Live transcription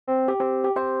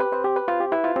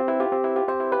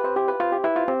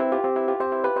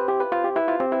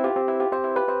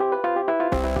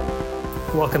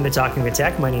Welcome to Talking with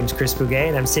Tech. My name's Chris Bouguet,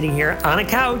 and I'm sitting here on a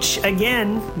couch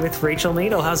again with Rachel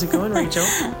Madel. How's it going, Rachel?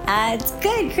 It's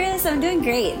good, Chris. I'm doing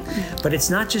great. But it's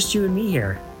not just you and me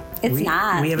here. It's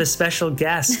not. We have a special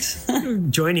guest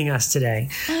joining us today.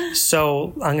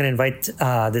 So I'm going to invite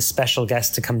this special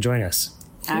guest to come join us.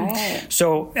 All right.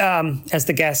 So as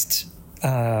the guest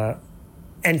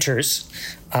enters,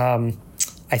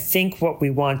 I think what we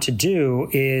want to do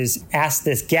is ask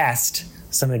this guest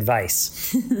some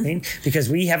advice, right? Because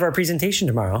we have our presentation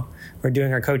tomorrow. We're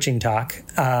doing our coaching talk,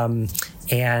 and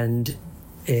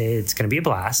it's going to be a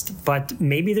blast. But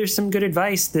maybe there's some good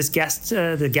advice this guest,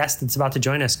 the guest that's about to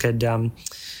join us, could give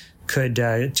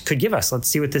us. Let's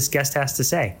see what this guest has to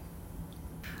say.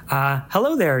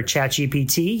 Hello there,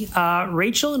 ChatGPT.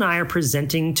 Rachel and I are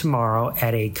presenting tomorrow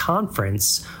at a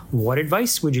conference. What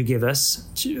advice would you give us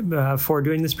for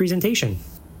doing this presentation?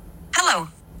 Hello.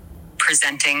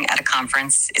 Presenting at a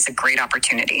conference is a great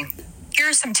opportunity. Here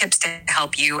are some tips to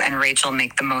help you and Rachel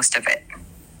make the most of it.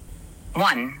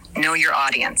 1. Know your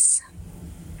audience.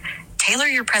 Tailor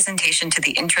your presentation to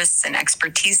the interests and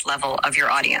expertise level of your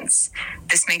audience.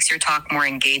 This makes your talk more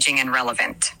engaging and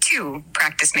relevant. 2.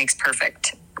 Practice makes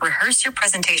perfect. Rehearse your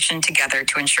presentation together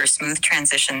to ensure smooth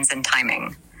transitions and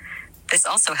timing. This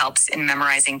also helps in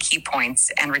memorizing key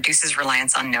points and reduces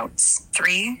reliance on notes.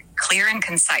 3. Clear and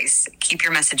concise. Keep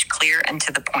your message clear and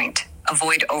to the point.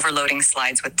 Avoid overloading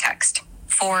slides with text.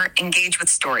 4. Engage with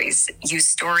stories. Use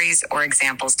stories or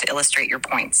examples to illustrate your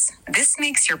points. This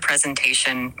makes your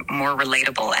presentation more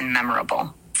relatable and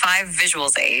memorable. 5.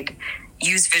 Visuals aid.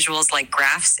 Use visuals like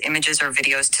graphs, images, or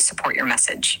videos to support your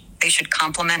message. They should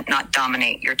complement, not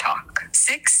dominate your talk.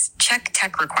 6. Check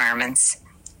tech requirements.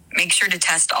 Make sure to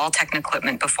test all tech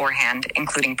equipment beforehand,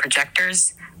 including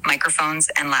projectors, microphones,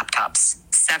 and laptops.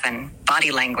 7. Body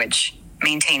language.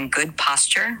 Maintain good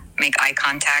posture, make eye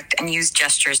contact, and use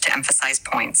gestures to emphasize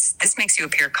points. This makes you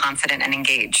appear confident and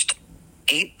engaged.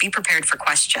 8. Be prepared for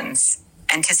questions.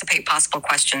 Anticipate possible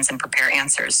questions and prepare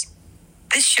answers.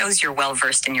 This shows you're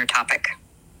well-versed in your topic.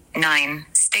 9.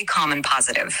 Stay calm and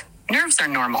positive. Nerves are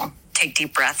normal. Take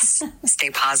deep breaths, stay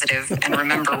positive, and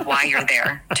remember why you're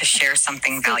there, to share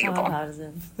something valuable.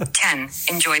 10.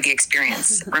 Enjoy the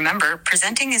experience. Remember,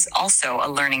 presenting is also a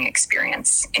learning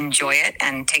experience. Enjoy it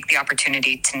and take the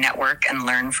opportunity to network and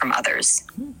learn from others.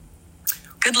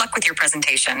 Good luck with your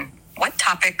presentation. What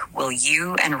topic will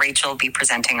you and Rachel be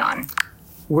presenting on?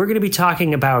 We're going to be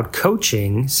talking about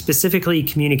coaching, specifically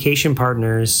communication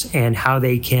partners, and how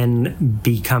they can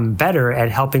become better at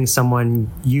helping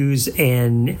someone use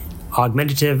an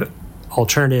augmentative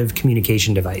alternative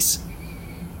communication device.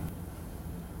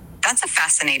 That's a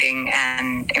fascinating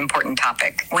and important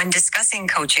topic. When discussing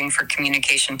coaching for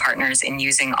communication partners in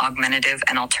using augmentative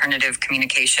and alternative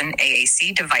communication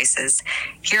AAC devices,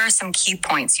 here are some key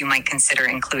points you might consider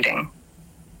including.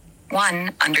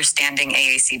 1. Understanding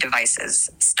AAC devices.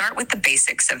 Start with the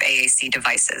basics of AAC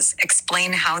devices.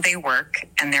 Explain how they work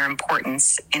and their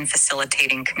importance in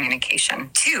facilitating communication.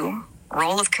 2.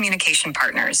 Role of communication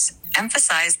partners.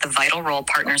 Emphasize the vital role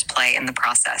partners play in the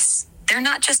process. They're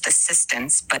not just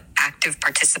assistants, but active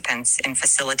participants in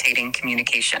facilitating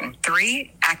communication.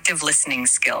 3. Active listening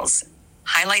skills.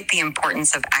 Highlight the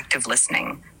importance of active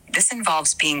listening. This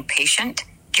involves being patient,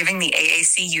 giving the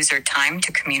AAC user time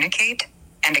to communicate,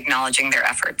 and acknowledging their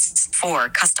efforts. 4.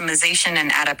 Customization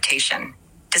and adaptation.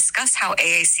 Discuss how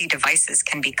AAC devices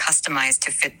can be customized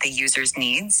to fit the user's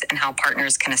needs and how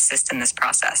partners can assist in this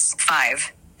process.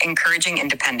 5. Encouraging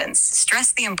independence.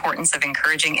 Stress the importance of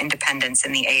encouraging independence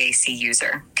in the AAC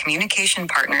user. Communication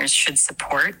partners should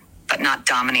support, but not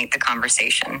dominate the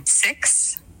conversation.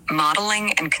 6.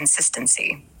 Modeling and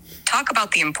consistency. Talk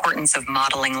about the importance of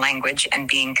modeling language and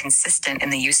being consistent in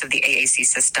the use of the AAC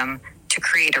system to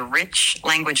create a rich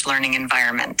language learning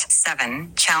environment.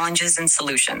 7. Challenges and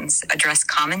solutions. Address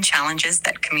common challenges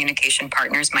that communication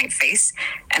partners might face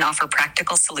and offer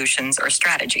practical solutions or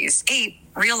strategies. 8.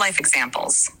 Real-life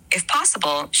examples. If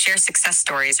possible, share success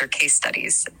stories or case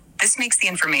studies. This makes the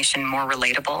information more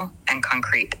relatable and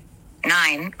concrete.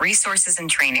 9. Resources and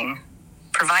training.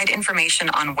 Provide information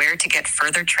on where to get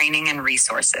further training and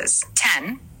resources.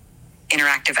 10.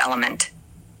 Interactive element.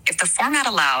 If the format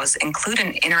allows, include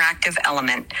an interactive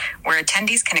element where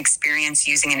attendees can experience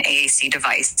using an AAC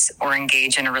device or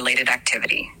engage in a related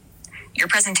activity. Your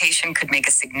presentation could make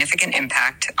a significant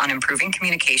impact on improving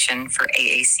communication for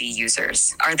AAC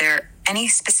users. Are there any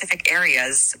specific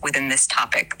areas within this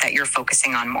topic that you're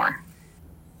focusing on more?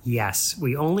 Yes,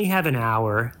 we only have an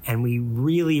hour, and we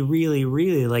really, really,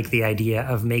 really like the idea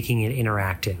of making it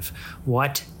interactive.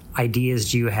 What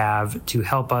ideas do you have to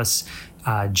help us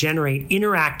generate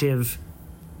interactive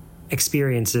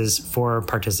experiences for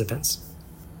participants.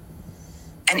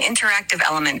 An interactive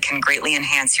element can greatly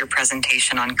enhance your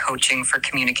presentation on coaching for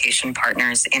communication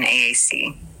partners in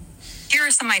AAC. Here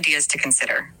are some ideas to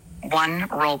consider. 1,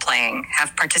 role-playing.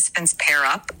 Have participants pair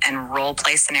up and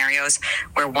role-play scenarios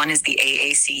where one is the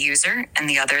AAC user and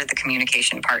the other the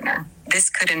communication partner. This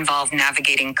could involve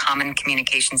navigating common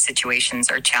communication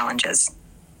situations or challenges.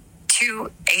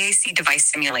 2, AAC device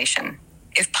simulation.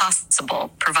 If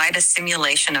possible, provide a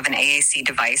simulation of an AAC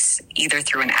device, either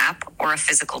through an app or a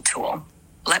physical tool.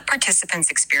 Let participants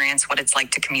experience what it's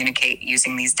like to communicate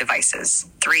using these devices.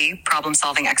 3,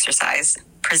 problem-solving exercise.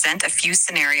 Present a few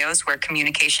scenarios where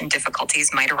communication difficulties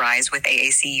might arise with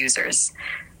AAC users.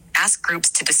 Ask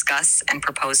groups to discuss and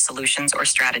propose solutions or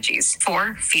strategies.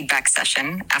 4, feedback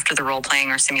session. After the role-playing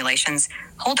or simulations,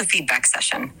 hold a feedback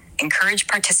session. Encourage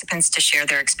participants to share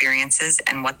their experiences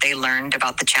and what they learned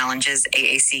about the challenges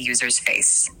AAC users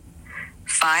face.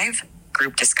 5,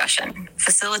 group discussion.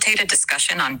 Facilitate a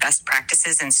discussion on best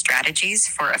practices and strategies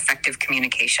for effective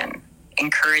communication.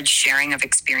 Encourage sharing of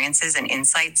experiences and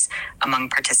insights among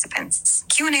participants.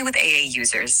 Q&A with AA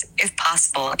users. If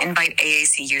possible, invite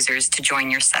AAC users to join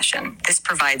your session. This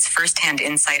provides firsthand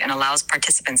insight and allows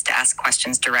participants to ask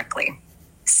questions directly.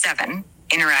 7,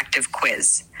 interactive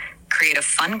quiz. Create a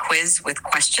fun quiz with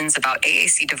questions about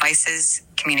AAC devices,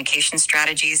 communication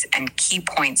strategies, and key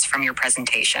points from your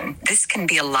presentation. This can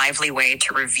be a lively way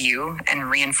to review and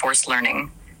reinforce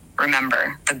learning.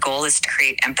 Remember, the goal is to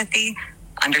create empathy,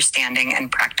 understanding,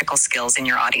 and practical skills in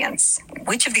your audience.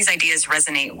 Which of these ideas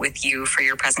resonate with you for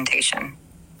your presentation?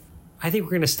 I think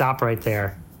we're going to stop right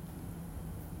there.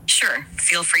 Sure,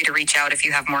 feel free to reach out if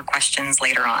you have more questions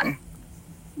later on.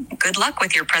 Good luck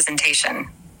with your presentation.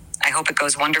 I hope it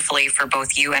goes wonderfully for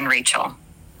both you and Rachel.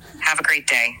 Have a great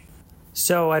day.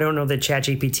 So I don't know that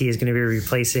ChatGPT is going to be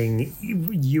replacing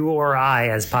you or I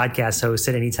as podcast hosts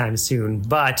at any time soon,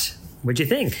 but what'd you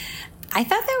think? I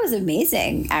thought that was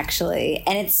amazing, actually.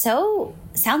 And it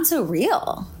sounds so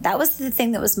real. That was the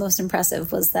thing that was most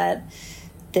impressive, was that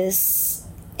this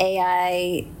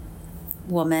AI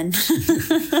woman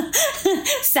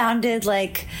sounded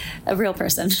like a real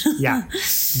person. Yeah.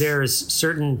 There's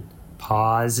certain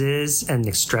pauses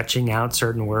and stretching out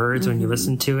certain words when you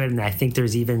listen to it. And I think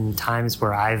there's even times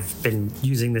where I've been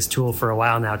using this tool for a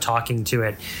while now, talking to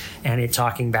it and it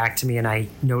talking back to me. And I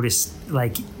noticed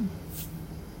like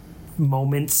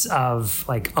moments of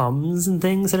like ums and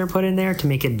things that are put in there to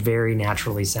make it very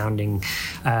naturally sounding.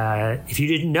 If you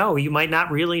didn't know, you might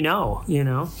not really know, you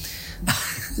know?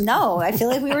 No, I feel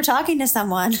like we were talking to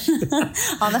someone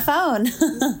on the phone.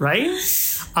 Right?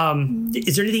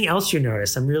 Is there anything else you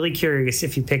noticed? I'm really curious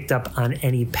if you picked up on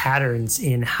any patterns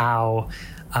in how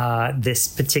this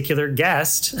particular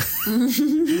guest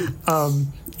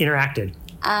interacted.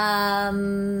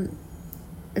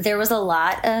 There was a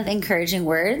lot of encouraging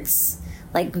words,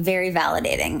 like very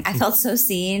validating. I felt so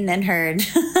seen and heard.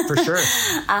 For sure.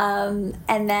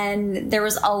 And then there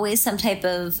was always some type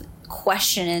of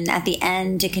question at the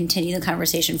end to continue the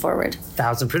conversation forward.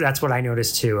 1000%. That's what I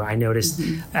noticed too. I noticed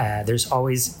there's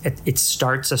always, it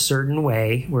starts a certain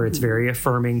way where it's very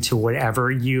affirming to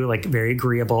whatever you, like very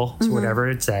agreeable to whatever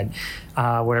it said,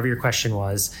 whatever your question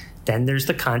was. Then there's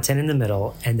the content in the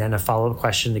middle, and then a follow-up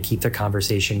question to keep the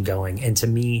conversation going. And to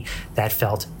me, that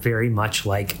felt very much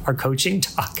like our coaching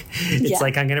talk. It's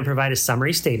like, I'm going to provide a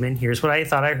summary statement. Here's what I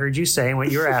thought I heard you say and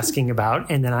what you were asking about.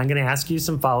 And then I'm going to ask you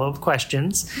some follow-up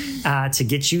questions to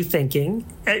get you thinking.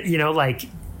 You know, like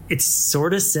it's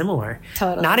sort of similar.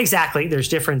 Totally. Not exactly. There's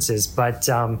differences, but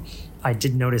I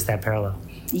did notice that parallel.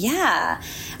 Yeah.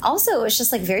 Also, it's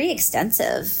just like very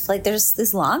extensive. Like there's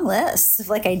this long list of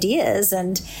like ideas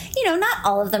and, you know, not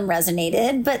all of them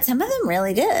resonated, but some of them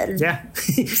really did. Yeah.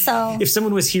 So if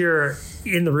someone was here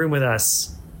in the room with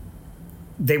us,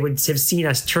 they would have seen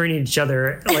us turning to each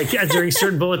other like during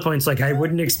certain bullet points, like I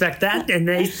wouldn't expect that.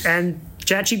 And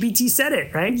ChatGPT said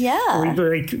it, right? Yeah. We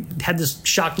like had this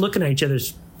shocked looking at each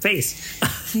other's face.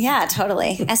 Yeah,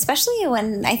 totally. Especially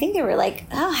when I think they were like,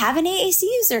 oh, have an AAC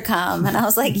user come. And I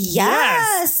was like,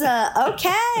 yes.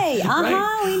 Okay.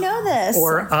 Right. We know this.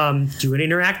 Or do an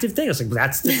interactive thing. I was like,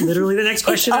 that's literally the next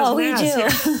question. We do.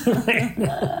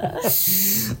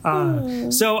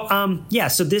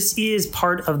 So this is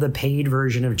part of the paid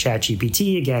version of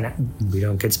ChatGPT. Again, we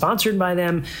don't get sponsored by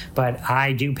them, but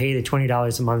I do pay the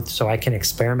 $20 a month so I can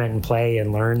experiment and play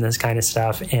and learn this kind of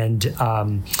stuff. And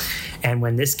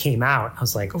when this came out, I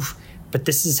was like, oof, but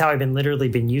this is how I've literally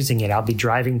been using it. I'll be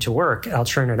driving to work, I'll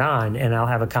turn it on, and I'll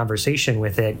have a conversation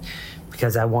with it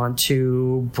because I want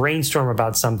to brainstorm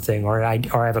about something, or I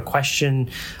have a question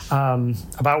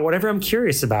about whatever I'm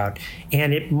curious about.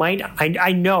 And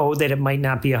I know that it might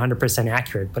not be 100%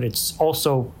 accurate, but it's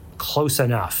also close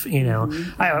enough,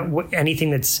 anything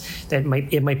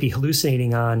that might be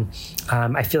hallucinating on.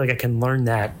 I feel like I can learn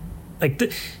that. Like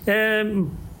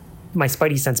my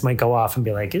spidey sense might go off and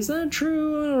be like, is that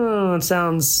true? Oh, it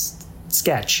sounds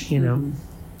sketch,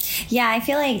 Yeah, I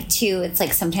feel like too, it's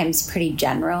like sometimes pretty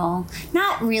general,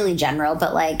 not really general,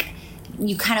 but like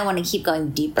you kind of want to keep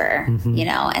going deeper,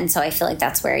 and so I feel like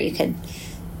that's where you could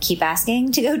keep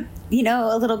asking to go,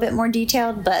 a little bit more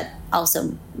detailed, but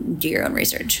also do your own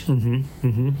research.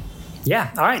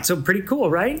 Yeah. All right. So pretty cool,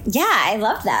 right? Yeah, I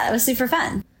loved that. It was super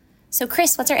fun. So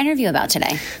Chris, what's our interview about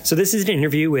today? So this is an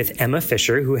interview with Emma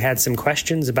Fischer, who had some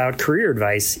questions about career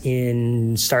advice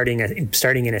in starting in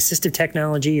assistive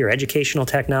technology or educational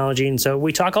technology. And so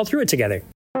we talk all through it together.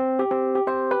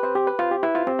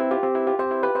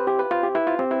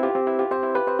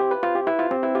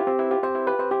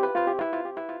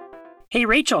 Hey,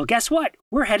 Rachel, guess what?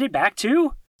 We're headed back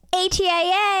to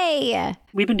ATIA.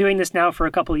 We've been doing this now for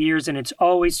a couple of years, and it's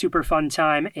always super fun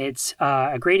time. It's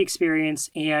a great experience.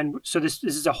 And so this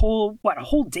is a whole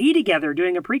day together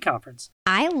doing a pre-conference.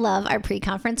 I love our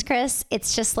pre-conference, Chris.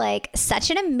 It's just like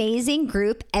such an amazing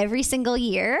group every single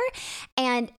year.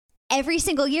 And every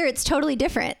single year, it's totally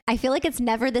different. I feel like it's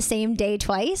never the same day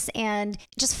twice, and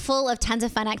just full of tons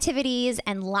of fun activities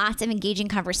and lots of engaging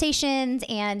conversations.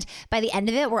 And by the end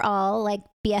of it, we're all like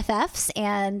BFFs,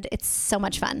 and it's so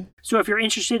much fun. So if you're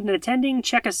interested in attending,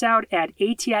 check us out at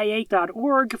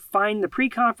atia.org, find the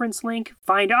pre-conference link,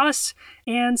 find us,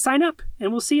 and sign up,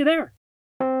 and we'll see you there.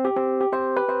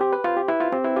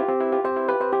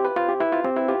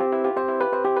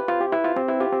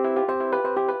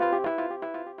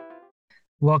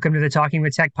 Welcome to the Talking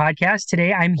with Tech podcast.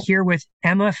 Today, I'm here with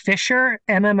Emma Fischer.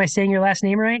 Emma, am I saying your last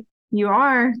name right? You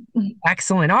are.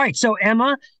 Excellent. All right. So,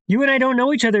 Emma, you and I don't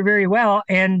know each other very well,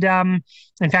 and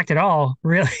in fact, at all,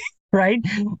 really, right?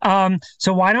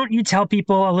 So why don't you tell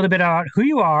people a little bit about who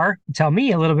you are, tell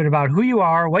me a little bit about who you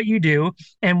are, what you do,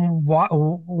 and what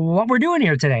we're doing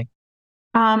here today.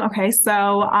 Okay.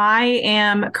 So I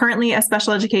am currently a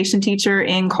special education teacher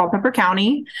in Culpeper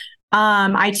County.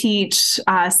 I teach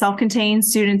self-contained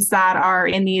students that are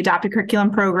in the adapted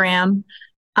curriculum program.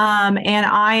 And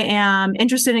I am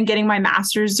interested in getting my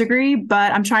master's degree,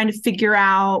 but I'm trying to figure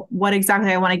out what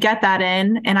exactly I want to get that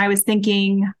in. And I was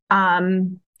thinking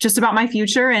just about my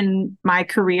future and my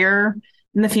career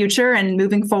in the future and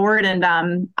moving forward.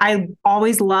 And I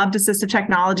always loved assistive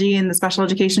technology in the special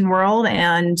education world.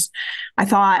 And I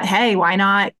thought, hey, why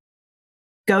not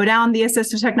go down the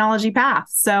assistive technology path?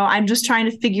 So I'm just trying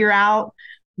to figure out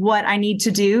what I need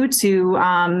to do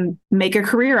to make a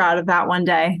career out of that one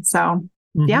day. So,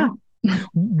 yeah.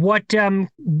 What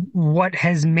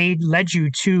has led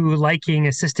you to liking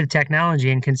assistive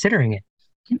technology and considering it?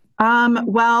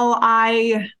 Well,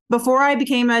 before I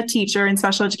became a teacher in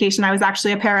special education, I was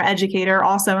actually a paraeducator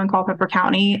also in Culpeper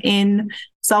County in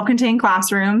self-contained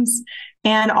classrooms.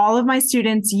 And all of my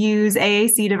students use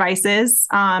AAC devices.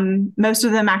 Most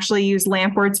of them actually use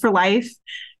LampWords for Life.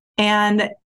 And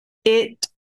it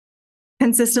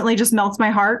consistently just melts my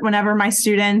heart whenever my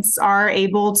students are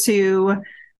able to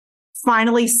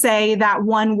finally say that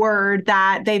one word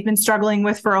that they've been struggling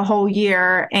with for a whole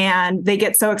year, and they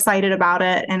get so excited about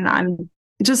it. And I'm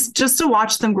just to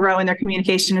watch them grow in their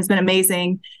communication has been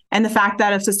amazing. And the fact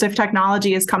that assistive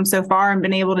technology has come so far and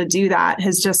been able to do that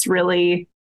has just really,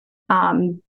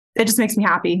 it just makes me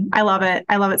happy. I love it.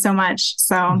 I love it so much.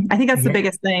 So I think that's the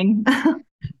biggest thing.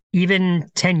 Even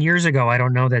 10 years ago, I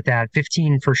don't know that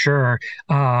 15 for sure,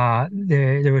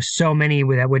 there was so many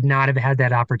that would not have had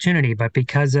that opportunity. But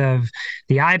because of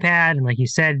the iPad and, like you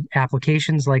said,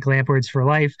 applications like LampWords for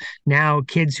Life, now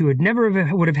kids who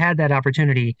would have had that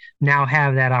opportunity now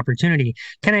have that opportunity.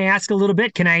 Can I ask a little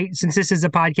bit? Since this is a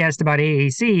podcast about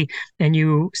AAC and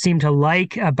you seem to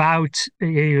like AT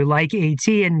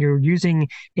and you're using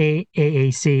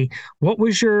AAC, what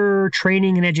was your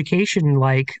training and education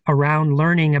like around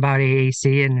learning about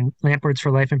AAC and LampWords for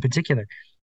Life in particular?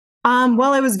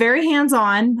 Well, it was very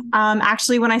hands-on.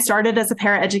 Actually, when I started as a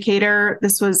paraeducator,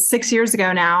 this was 6 years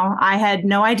ago now, I had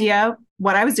no idea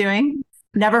what I was doing.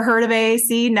 Never heard of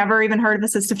AAC, never even heard of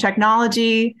assistive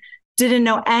technology, didn't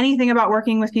know anything about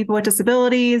working with people with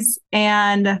disabilities.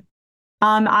 And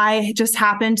I just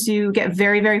happened to get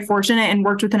very, very fortunate and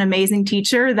worked with an amazing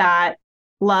teacher that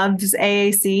loves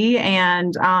AAC,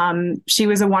 and she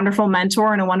was a wonderful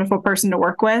mentor and a wonderful person to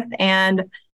work with. And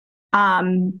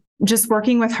just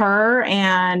working with her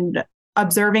and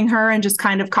observing her and just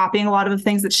kind of copying a lot of the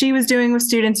things that she was doing with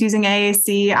students using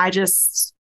AAC. I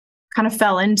just kind of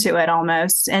fell into it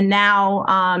almost. And now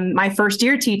my first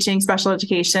year teaching special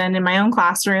education in my own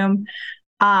classroom,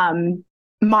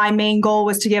 my main goal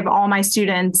was to give all my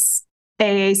students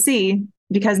AAC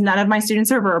because none of my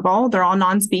students are verbal. They're all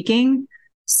non-speaking.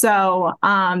 So,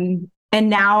 and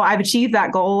now I've achieved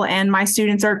that goal and my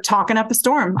students are talking up a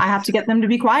storm. I have to get them to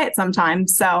be quiet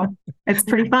sometimes. So it's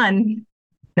pretty fun.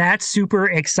 That's super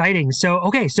exciting. So,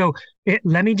 okay. So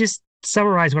let me just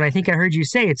summarize what I think I heard you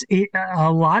say.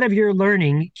 A lot of your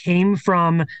learning came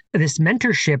from this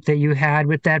mentorship that you had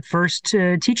with that first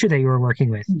teacher that you were working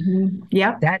with. Mm-hmm.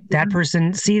 Yep. That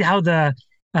person, see how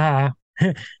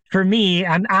for me,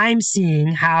 I'm seeing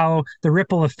how the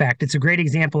ripple effect, it's a great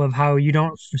example of how you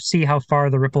don't see how far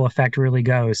the ripple effect really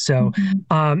goes. So,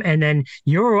 and then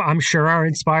I'm sure are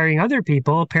inspiring other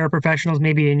people, paraprofessionals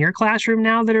maybe in your classroom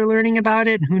now that are learning about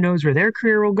it, and who knows where their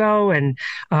career will go, and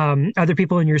other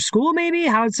people in your school maybe.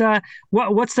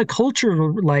 What's the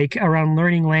culture like around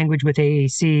learning language with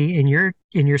AAC in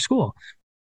your school?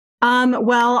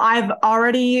 Well,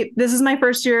 this is my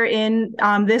first year in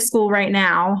this school right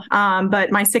now,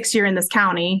 but my 6th year in this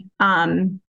county.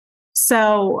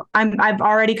 So I've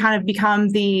already kind of become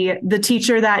the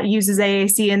teacher that uses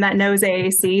AAC and that knows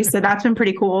AAC. So that's been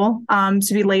pretty cool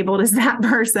to be labeled as that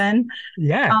person.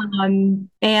 Yeah.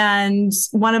 And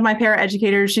one of my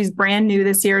paraeducators, she's brand new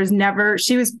this year,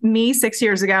 she was me 6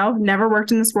 years ago, never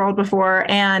worked in this world before.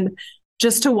 And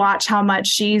just to watch how much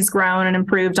she's grown and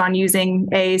improved on using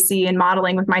AAC and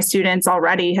modeling with my students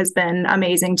already has been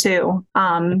amazing too.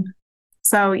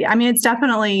 So yeah, I mean, it's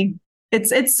definitely,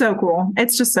 it's so cool.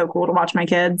 It's just so cool to watch my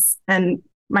kids and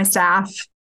my staff.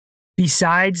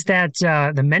 Besides that,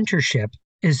 the mentorship,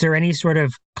 is there any sort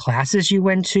of classes you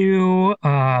went to,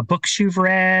 books you've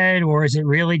read, or is it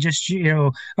really just,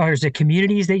 or is it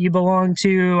communities that you belong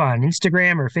to on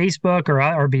Instagram or Facebook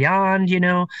or beyond,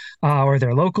 or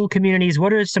their local communities?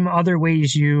 What are some other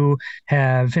ways you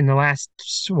have in the last,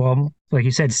 well, like you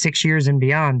said, 6 years and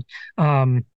beyond,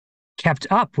 kept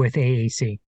up with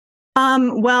AAC?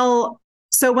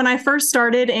 So when I first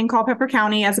started in Culpeper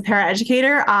County as a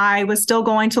paraeducator, I was still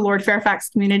going to Lord Fairfax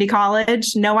Community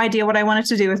College, no idea what I wanted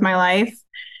to do with my life.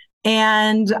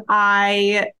 And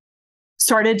I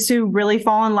started to really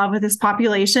fall in love with this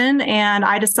population. And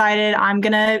I decided I'm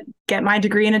going to get my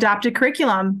degree in adapted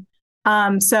curriculum.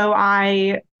 So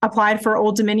I applied for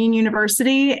Old Dominion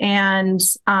University and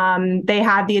they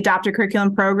had the adapted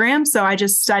curriculum program. So I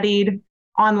just studied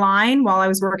online while I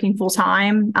was working full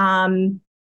time.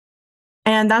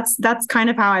 And that's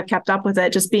kind of how I've kept up with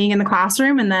it, just being in the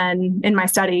classroom and then in my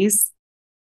studies.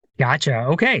 Gotcha.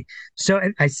 Okay. So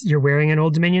you're wearing an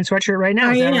Old Dominion sweatshirt right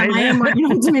now. I am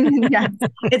wearing Old Dominion. Yes.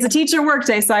 It's a teacher work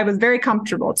day, so I was very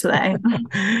comfortable today.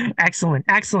 Excellent.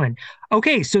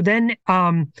 Okay. So then,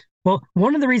 well,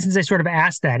 one of the reasons I sort of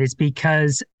asked that is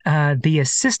because the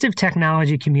assistive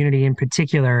technology community in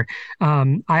particular,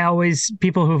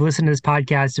 people who have listened to this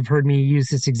podcast have heard me use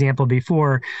this example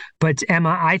before, but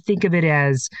Emma, I think of it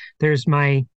as there's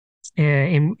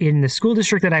in the school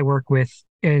district that I work with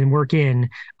and work in,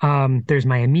 there's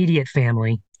my immediate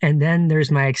family. And then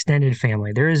there's my extended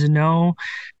family. There is no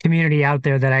community out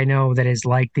there that I know that is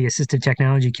like the assistive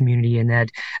technology community, in that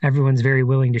everyone's very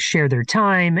willing to share their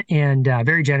time and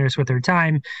very generous with their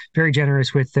time, very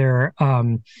generous with their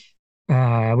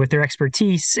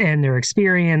expertise and their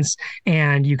experience.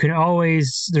 And you can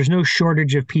there's no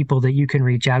shortage of people that you can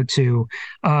reach out to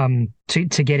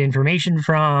get information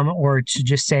from, or to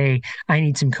just say, I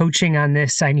need some coaching on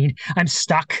this. I'm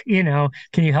stuck, can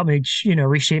you help me,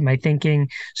 reshape my thinking?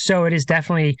 So it is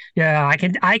definitely, I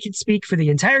can speak for the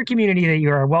entire community that you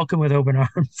are welcome with open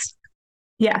arms.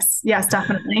 Yes,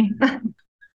 definitely.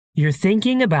 You're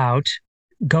thinking about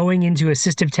going into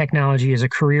assistive technology as a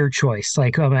career choice,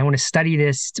 like, I want to study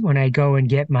this when I go and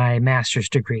get my master's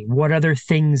degree. What other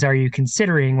things are you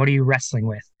considering? What are you wrestling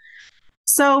with?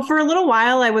 So for a little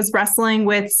while, I was wrestling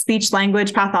with speech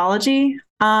language pathology,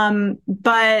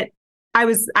 but I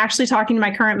was actually talking to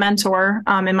my current mentor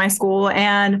in my school,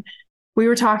 and we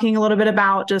were talking a little bit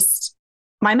about just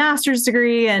my master's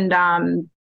degree and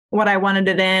what I wanted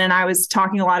it in. And I was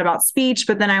talking a lot about speech,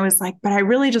 but then I was like, but I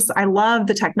love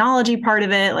the technology part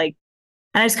of it. Like,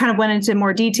 and I just kind of went into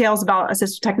more details about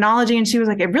assistive technology. And she was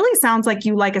like, it really sounds like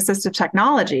you like assistive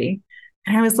technology.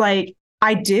 And I was like,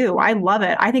 I do. I love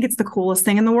it. I think it's the coolest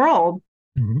thing in the world.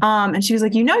 Mm-hmm. And she was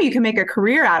like, you can make a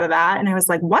career out of that. And I was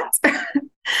like, what?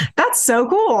 That's so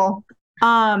cool.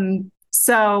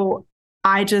 So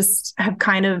I just have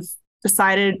kind of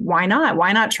decided, why not?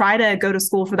 Why not try to go to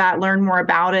school for that, learn more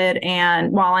about it,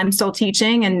 and while I'm still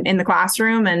teaching and in the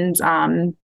classroom,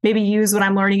 and maybe use what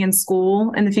I'm learning in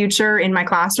school in the future in my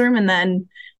classroom, and then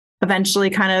eventually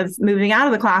kind of moving out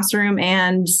of the classroom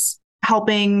and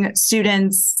helping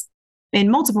students in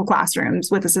multiple classrooms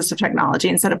with assistive technology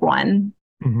instead of one.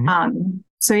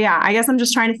 So yeah, I guess I'm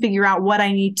just trying to figure out what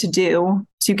I need to do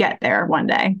to get there one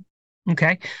day.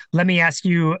 Okay. Let me ask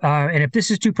you, and if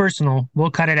this is too personal,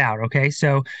 we'll cut it out. Okay.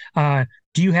 So,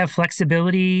 do you have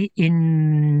flexibility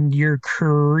in your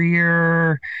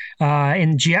career,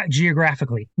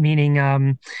 geographically,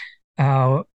 meaning,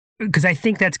 because I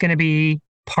think that's going to be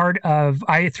part of,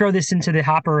 I throw this into the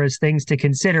hopper as things to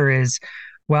consider is,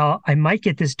 well, I might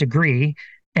get this degree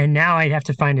and now I'd have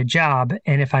to find a job.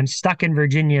 And if I'm stuck in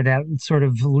Virginia, that sort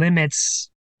of limits,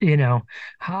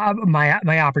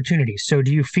 my opportunities. So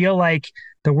do you feel like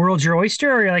the world's your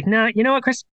oyster, or you're like, no, you know what,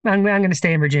 Chris, I'm going to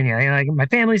stay in Virginia. Like my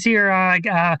family's here.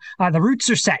 The roots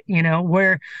are set,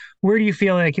 where do you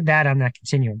feel like that on that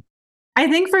continuum? I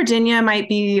think Virginia might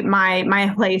be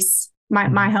my place,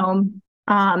 my home.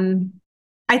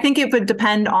 I think it would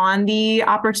depend on the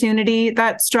opportunity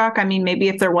that struck. I mean, maybe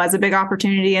if there was a big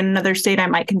opportunity in another state, I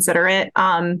might consider it.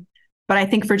 But I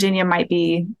think Virginia might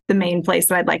be the main place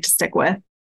that I'd like to stick with.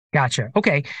 Gotcha.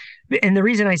 Okay. And the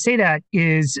reason I say that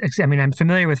is, I mean, I'm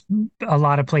familiar with a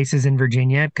lot of places in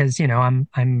Virginia because,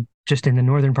 I'm just in the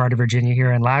northern part of Virginia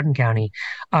here in Loudoun County.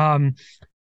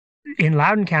 In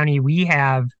Loudoun County, we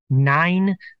have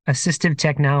 9 assistive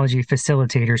technology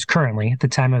facilitators currently at the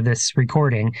time of this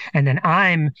recording. And then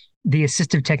I'm the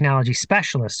assistive technology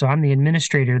specialist. So I'm the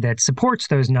administrator that supports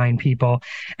those 9 people.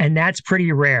 And that's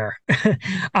pretty rare.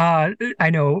 I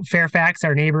know Fairfax,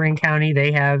 our neighboring county,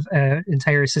 they have an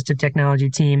entire assistive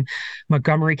technology team.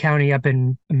 Montgomery County up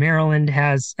in Maryland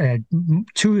has 2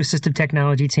 assistive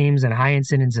technology teams, and high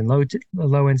incidence and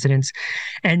low incidence.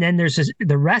 And then there's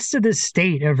the rest of the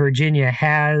state of Virginia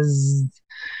has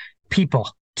people,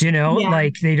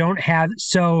 like they don't have,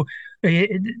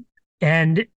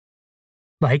 and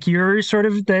like you're sort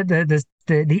of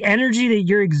the energy that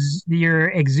you're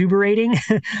exuberating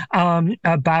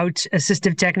about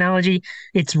assistive technology.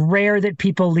 It's rare that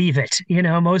people leave it.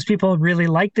 Most people really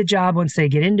like the job once they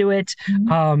get into it.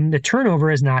 The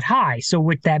turnover is not high. So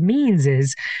what that means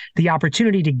is the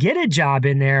opportunity to get a job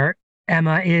in there,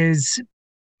 Emma, it's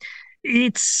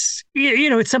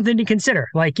something to consider.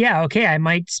 Like, yeah, okay, I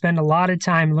might spend a lot of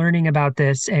time learning about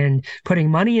this and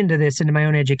putting money into my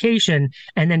own education,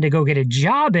 and then to go get a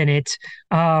job in it,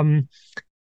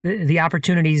 the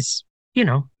opportunities,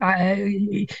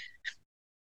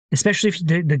 especially if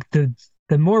the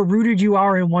more rooted you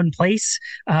are in one place.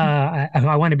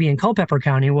 I want to be in Culpeper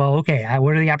County. Well, okay,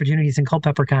 what are the opportunities in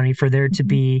Culpeper County for there to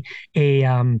be a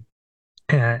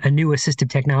new assistive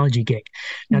technology gig?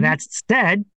 Now, that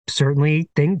said, certainly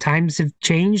times have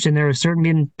changed, and there have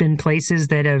certainly been places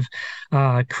that have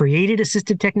created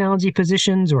assistive technology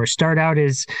positions or start out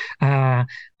as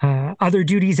other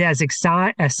duties as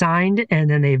assigned, and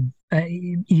then they've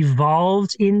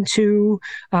evolved into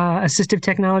assistive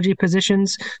technology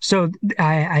positions. So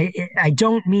I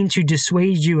don't mean to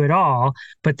dissuade you at all,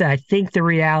 but I think the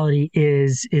reality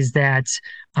is that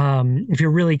if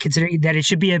you're really considering that, it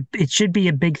should be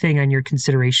a big thing on your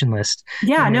consideration list.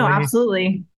 Yeah, no,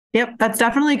 absolutely. Yep. That's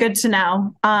definitely good to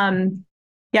know.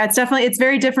 Yeah, it's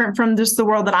very different from just the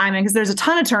world that I'm in, because there's a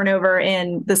ton of turnover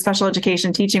in the special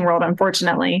education teaching world,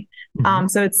 unfortunately.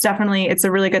 So it's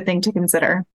a really good thing to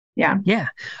consider. Yeah. Yeah.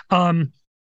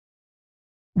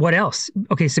 What else?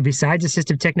 Okay. So besides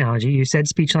assistive technology, you said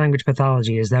speech language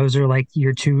pathology. Those are like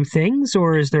your 2 things,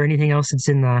 or is there anything else that's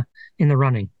in the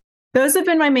running? Those have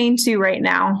been my main 2 right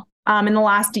now. In the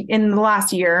last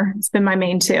year, it's been my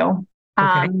main 2.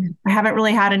 I haven't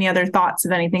really had any other thoughts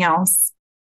of anything else.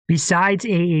 Besides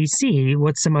AAC,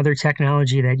 what's some other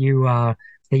technology that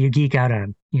you geek out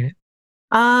on?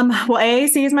 Well,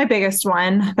 AAC is my biggest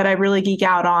one that I really geek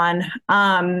out on.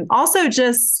 Also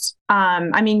just,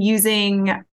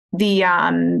 using the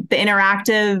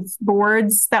interactive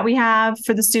boards that we have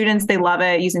for the students. They love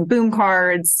it, using boom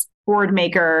cards, board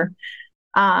maker,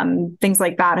 things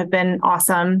like that have been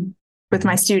awesome with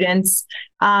my students.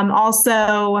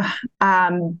 Also,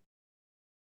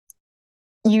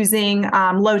 using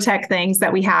low-tech things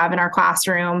that we have in our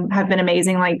classroom have been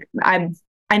amazing. Like I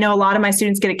know a lot of my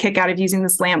students get a kick out of using the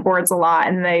slant boards a lot,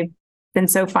 and they've been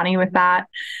so funny with that.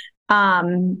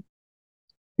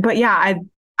 But yeah,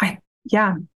 I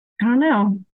don't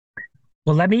know.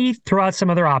 Well, let me throw out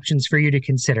some other options for you to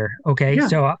consider. Okay. Yeah.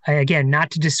 So again, not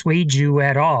to dissuade you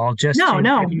at all, just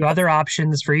to give you other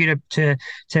options for you to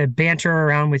banter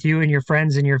around with you and your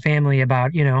friends and your family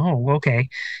about, okay,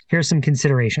 here's some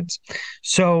considerations.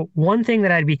 So one thing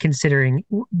that I'd be considering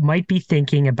might be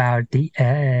thinking about the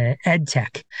ed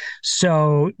tech.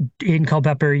 So in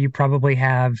Culpeper, you probably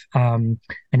have an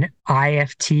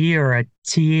IFT or a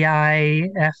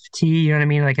TIFT, you know what I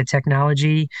mean? Like a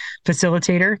technology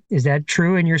facilitator. Is that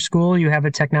true in your school? You have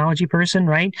a technology person,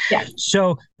 right? Yeah.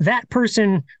 So that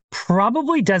person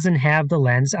probably doesn't have the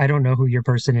lens. I don't know who your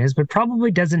person is, but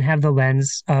probably doesn't have the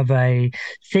lens of a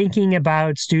thinking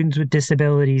about students with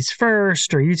disabilities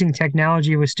first or using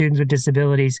technology with students with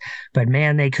disabilities. But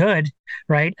man, they could,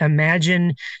 right?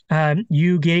 Imagine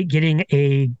you getting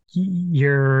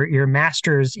your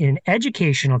master's in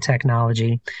educational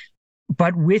technology,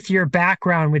 but with your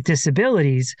background with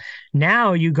disabilities,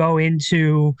 now you go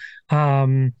into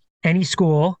any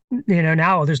school,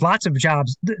 now there's lots of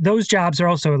jobs. Those jobs are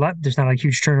also there's not a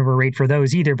huge turnover rate for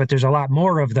those either, but there's a lot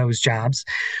more of those jobs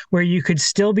where you could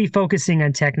still be focusing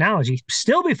on technology,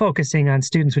 still be focusing on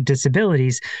students with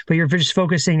disabilities, but you're just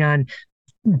focusing on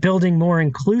building more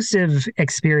inclusive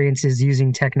experiences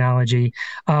using technology.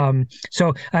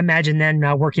 So imagine then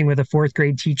now working with a fourth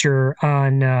grade teacher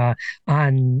on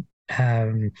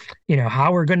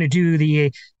how we're going to do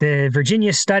the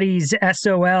Virginia Studies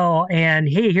SOL, and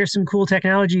hey, here's some cool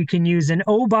technology you can use. And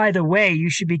oh, by the way, you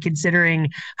should be considering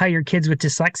how your kids with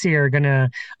dyslexia are going to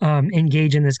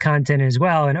engage in this content as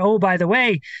well. And oh, by the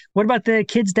way, what about the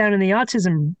kids down in the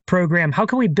autism program? How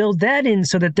can we build that in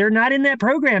so that they're not in that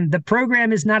program? The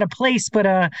program is not a place,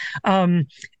 but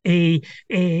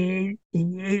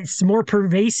it's more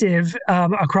pervasive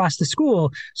across the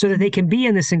school so that they can be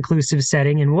in this inclusive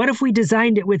setting. And what if we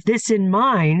designed it with this in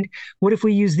mind? What if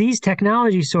we use these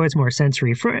technologies so it's more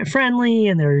sensory friendly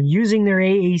and they're using their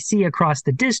AAC across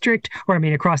the district, or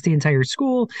across the entire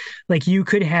school? Like, you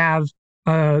could have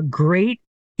a great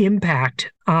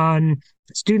impact on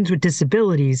students with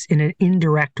disabilities in an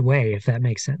indirect way, if that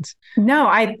makes sense. No,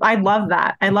 I love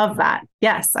that. I love that.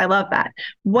 Yes, I love that.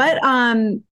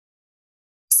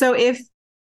 So if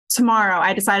tomorrow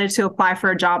I decided to apply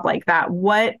for a job like that,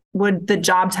 what would the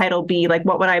job title be? Like,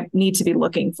 what would I need to be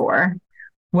looking for?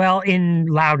 Well, in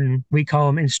Loudoun, we call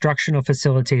them instructional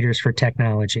facilitators for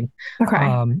technology.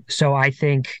 Okay. So I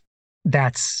think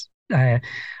that's, but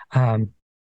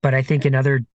I think in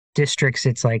other districts,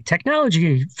 it's like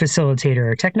technology facilitator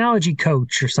or technology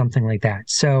coach or something like that.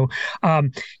 So,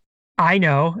 I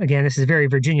know, again, this is very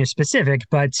Virginia specific,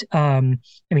 but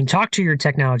talk to your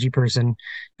technology person,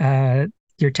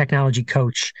 your technology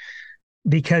coach,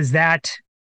 because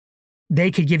they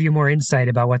could give you more insight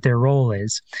about what their role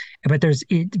is. But there's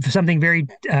something very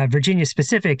Virginia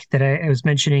specific that I was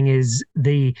mentioning is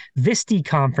the VISTI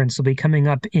conference will be coming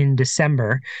up in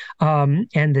December.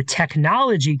 And the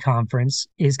technology conference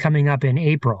is coming up in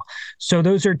April. So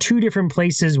those are two different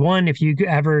places. One, if you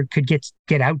ever could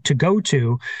get out to go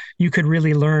to, you could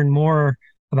really learn more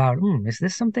about, is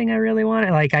this something I really want?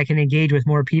 Like, I can engage with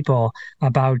more people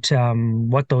about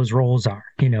what those roles are,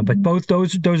 but both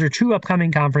those are two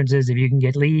upcoming conferences. If you can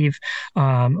get leave,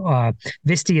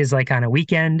 VISTI is like on a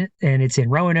weekend and it's in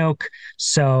Roanoke.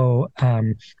 So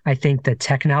I think the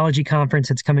technology conference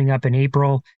that's coming up in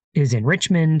April is in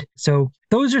Richmond. So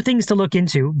those are things to look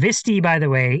into. VISTI, by the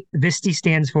way, VISTI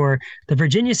stands for the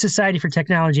Virginia Society for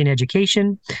Technology and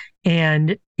Education.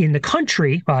 And in the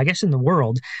country, well, I guess in the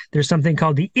world, there's something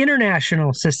called the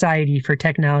International Society for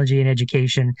Technology and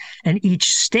Education. And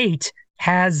each state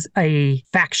has a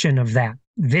faction of that.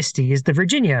 VISTI is the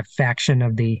Virginia faction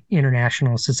of the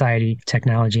International Society of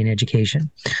Technology and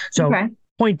Education. So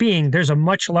point being, there's a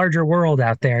much larger world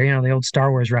out there. The old Star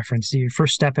Wars reference, your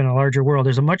first step in a larger world.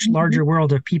 There's a much larger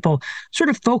world of people sort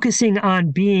of focusing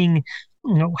on being,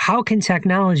 how can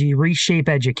technology reshape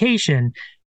education?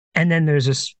 And then there's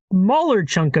a smaller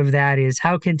chunk of that is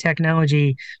how can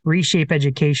technology reshape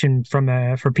education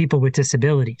for people with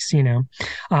disabilities,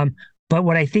 But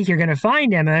what I think you're going to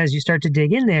find, Emma, as you start to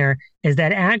dig in there, is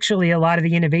that actually a lot of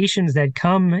the innovations that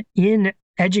come in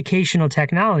educational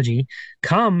technology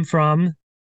come from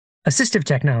assistive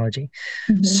technology.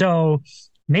 So,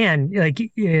 man, like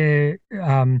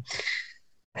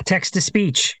text to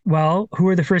speech. Well, who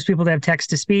are the first people to have text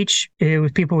to speech? It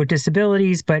was people with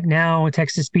disabilities, but now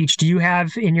text to speech. Do you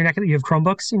have in your neck? You have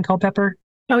Chromebooks in Culpeper?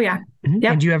 Oh yeah.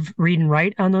 And do you have read and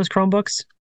write on those Chromebooks?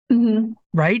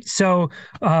 Right. So,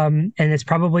 and it's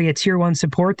probably a tier 1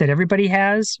 support that everybody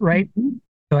has, right?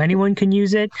 So anyone can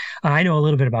use it. I know a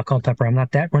little bit about Culpeper.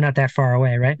 We're not that far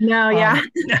away, right? No, yeah.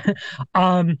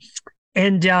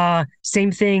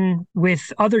 Same thing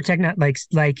with other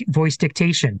like voice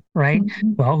dictation, right?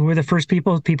 Mhm. Well, who are the first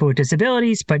people with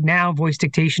disabilities? But now voice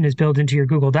dictation is built into your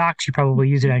Google Docs. You probably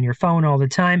use it on your phone all the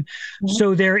time. Mhm.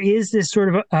 So there is this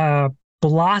sort of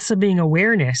blossoming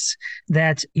awareness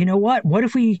that, you know what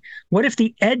if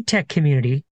the ed tech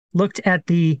community looked at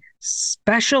the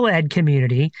special ed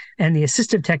community and the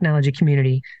assistive technology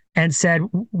community and said,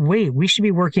 wait, we should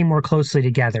be working more closely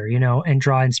together, and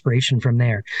draw inspiration from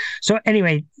there. So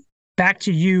anyway, back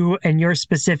to you and your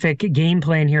specific game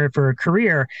plan here for a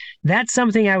career. That's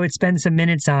something I would spend some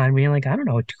minutes on. Being like, I don't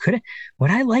know,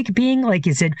 would I like being like,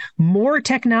 is it more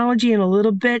technology and a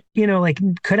little bit, like,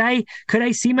 could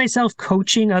I see myself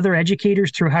coaching other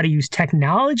educators through how to use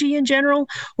technology in general,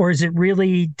 or is it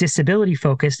really disability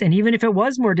focused? And even if it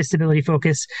was more disability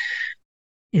focused,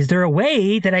 is there a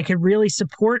way that I could really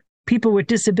support people with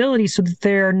disabilities so that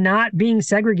they're not being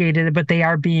segregated, but they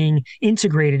are being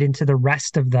integrated into the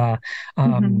rest of the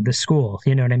school?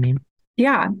 You know what I mean?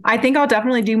 Yeah, I think I'll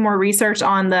definitely do more research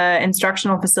on the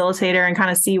instructional facilitator and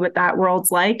kind of see what that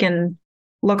world's like, and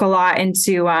look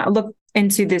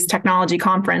into this technology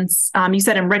conference. You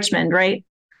said in Richmond, right?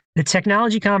 The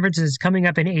technology conference is coming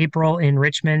up in April in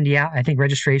Richmond. Yeah, I think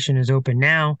registration is open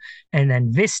now. And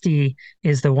then Visti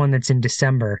is the one that's in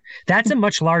December. That's a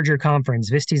much larger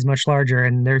conference. Visti is much larger,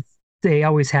 and they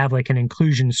always have like an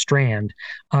inclusion strand.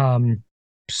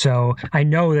 So I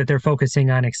know that they're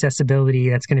focusing on accessibility.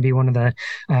 That's going to be one of the.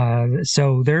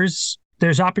 So there's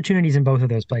opportunities in both of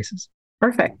those places.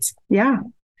 Perfect. Yeah.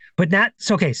 But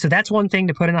that's okay. So that's one thing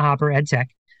to put in the hopper, ed tech.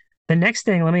 The next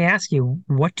thing, let me ask you,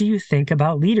 what do you think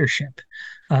about leadership?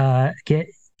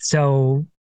 So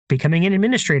becoming an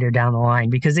administrator down the line,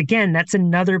 because again, that's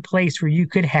another place where you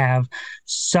could have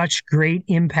such great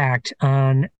impact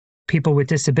on people with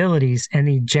disabilities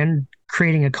and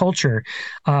creating a culture,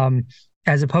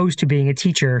 as opposed to being a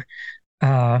teacher.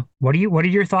 What are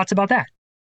your thoughts about that?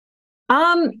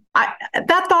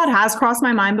 That thought has crossed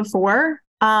my mind before.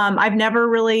 I've never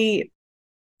really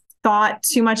thought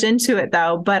too much into it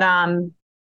though, but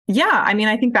yeah, I mean,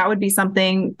 I think that would be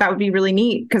something that would be really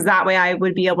neat, because that way I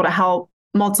would be able to help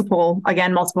multiple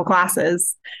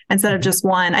classes instead of just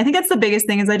one. I think that's the biggest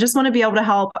thing, is I just want to be able to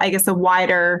help, I guess, a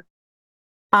wider,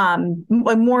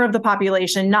 more of the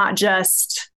population, not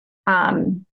just, I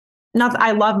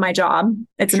love my job.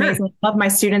 It's amazing. I love my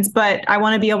students, but I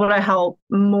want to be able to help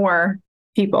more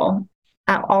people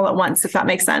all at once, if that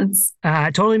makes sense.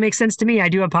 It totally makes sense to me. I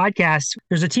do a podcast.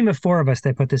 There's a team of 4 of us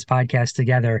that put this podcast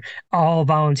together, all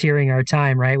volunteering our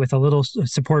time, right? With a little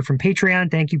support from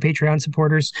Patreon. Thank you, Patreon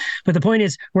supporters. But the point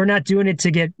is, we're not doing it to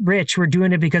get rich. We're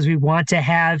doing it because we want to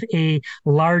have a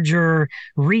larger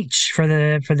reach for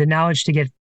the knowledge to get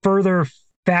further,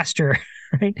 faster,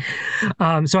 right?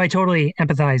 So I totally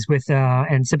empathize with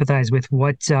and sympathize with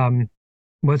what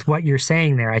you're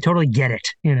saying there. I totally get it,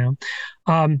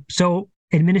 So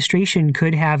administration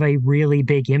could have a really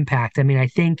big impact. I mean, I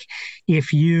think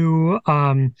if you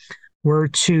were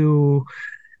to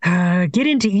get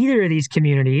into either of these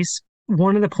communities,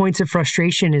 one of the points of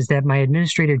frustration is that my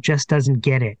administrator just doesn't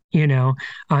get it.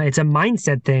 It's a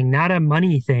mindset thing, not a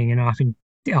money thing, and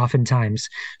oftentimes.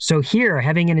 So here,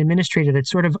 having an administrator that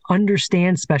sort of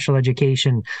understands special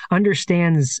education,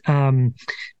 understands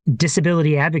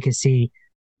disability advocacy,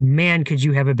 man, could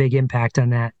you have a big impact on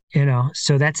that,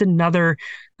 So that's another,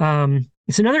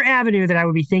 it's another avenue that I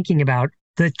would be thinking about.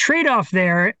 The trade-off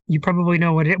there, you probably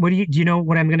know do you know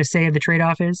what I'm going to say the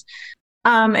trade-off is?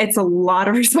 It's a lot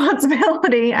of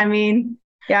responsibility. I mean,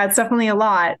 yeah, it's definitely a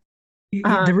lot.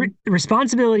 The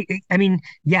responsibility, I mean,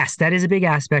 yes, that is a big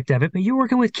aspect of it, but you're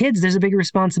working with kids. There's a big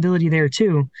responsibility there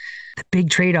too. The big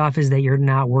trade-off is that you're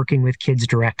not working with kids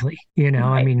directly. Right.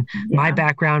 I mean, my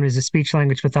background is a speech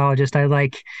language pathologist. I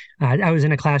was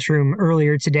in a classroom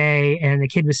earlier today, and the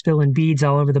kid was spilling beads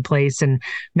all over the place, and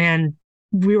man,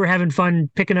 we were having fun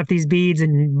picking up these beads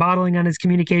and modeling on his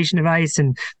communication device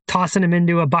and tossing them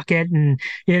into a bucket and,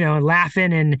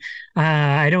 laughing. And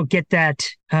I don't get that.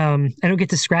 I don't get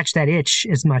to scratch that itch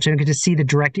as much. I don't get to see the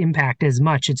direct impact as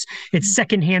much. It's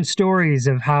secondhand stories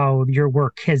of how your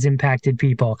work has impacted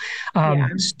people.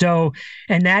 So,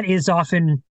 and that is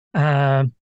often,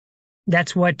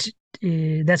 that's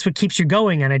what keeps you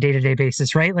going on a day-to-day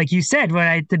basis, right? Like you said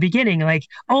at the beginning, like,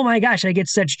 oh my gosh, I get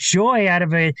such joy out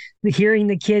of hearing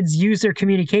the kids use their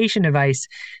communication device.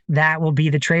 That will be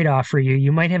the trade-off for you.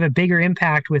 You might have a bigger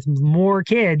impact with more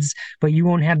kids, but you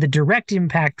won't have the direct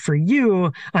impact for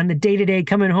you on the day-to-day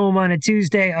coming home on a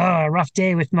Tuesday. Oh, a rough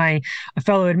day with my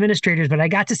fellow administrators, but I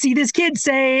got to see this kid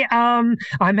say, I'm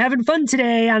having fun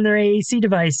today on their AAC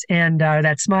device, and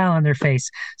that smile on their face.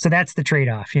 So that's the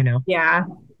trade-off, Yeah.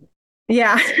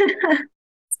 Yeah.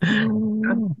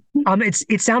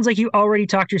 It sounds like you already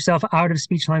talked yourself out of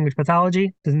speech language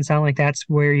pathology. Doesn't sound like that's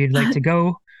where you'd like to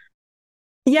go.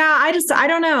 Yeah, I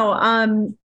don't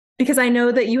know. Because I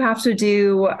know that you have to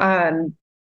do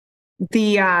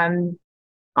the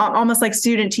almost like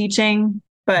student teaching,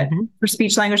 but for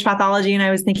speech language pathology. And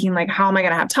I was thinking, like, how am I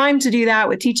going to have time to do that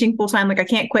with teaching full time? Like, I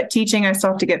can't quit teaching. I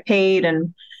still have to get paid.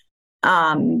 And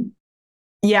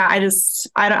yeah, I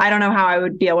don't know how I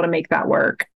would be able to make that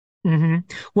work. Mm-hmm.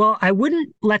 Well, I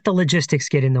wouldn't let the logistics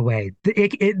get in the way.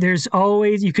 There's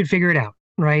always, you could figure it out,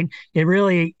 right? It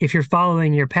really, if you're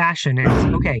following your passion,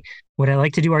 it's okay. Would I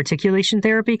like to do articulation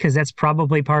therapy? Because that's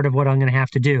probably part of what I'm going to have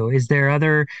to do. Is there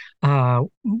other,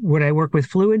 would I work with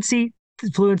fluency?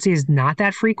 Fluency is not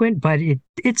that frequent, but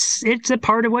it's a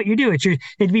part of what you do.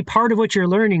 It'd be part of what you're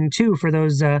learning too for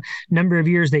those number of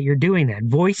years that you're doing that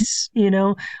voice,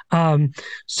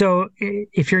 so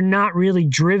if you're not really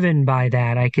driven by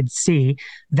that, I could see.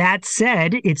 That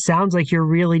said, it sounds like you're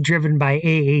really driven by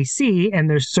AAC, and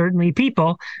there's certainly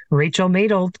people. Rachel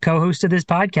Madel, co-host of this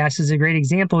podcast, is a great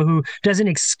example, who doesn't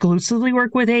exclusively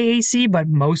work with AAC, but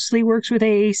mostly works with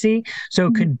AAC.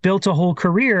 So could build a whole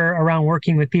career around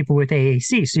working with people with AAC.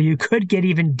 So you could get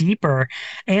even deeper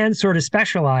and sort of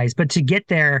specialize. But to get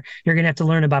there, you're going to have to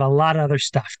learn about a lot of other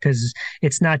stuff, because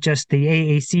it's not just the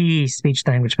AAC speech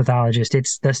language pathologist,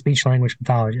 it's the speech language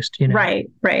pathologist,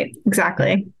 Right,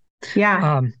 exactly.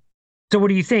 Yeah. So what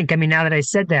do you think? I mean, now that I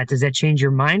said that, does that change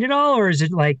your mind at all? Or is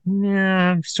it like,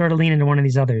 sort of lean into one of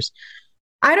these others?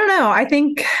 I don't know. I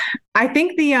think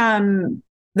the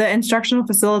instructional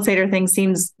facilitator thing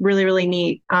seems really, really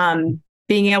neat.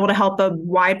 Being able to help a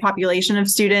wide population of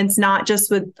students, not just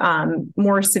with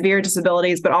more severe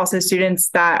disabilities, but also students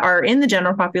that are in the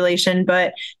general population,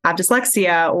 but have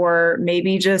dyslexia, or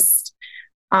maybe just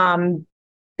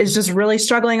is just really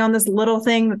struggling on this little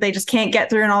thing that they just can't get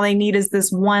through. And all they need is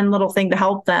this one little thing to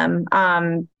help them.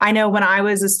 I know when I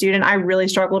was a student, I really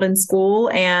struggled in school,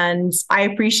 and I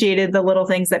appreciated the little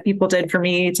things that people did for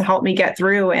me to help me get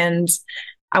through. And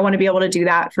I want to be able to do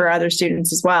that for other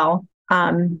students as well.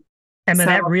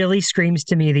 That really screams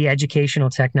to me the educational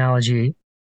technology.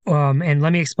 And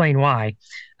let me explain why.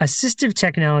 Assistive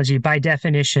technology, by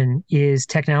definition, is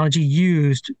technology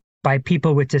used by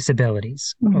people with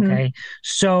disabilities. Okay.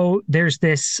 So there's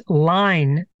this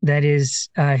line that is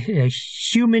a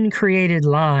human created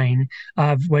line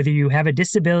of whether you have a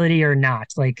disability or not,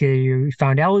 like you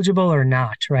found eligible or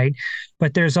not, right?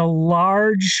 But there's a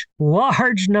large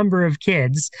number of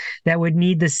kids that would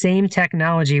need the same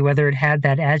technology, whether it had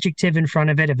that adjective in front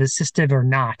of it of assistive or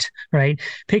not, right?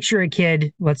 Picture a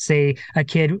kid, let's say a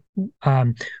kid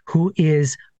who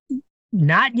is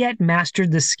not yet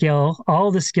mastered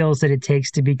all the skills that it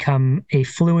takes to become a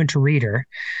fluent reader,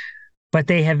 but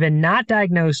they have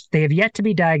yet to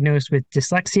be diagnosed with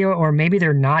dyslexia, or maybe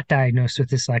they're not diagnosed with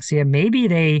dyslexia. Maybe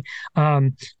they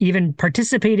even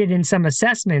participated in some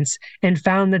assessments and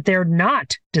found that they're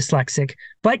not dyslexic,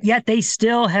 but yet they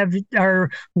still are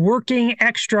working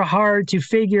extra hard to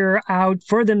figure out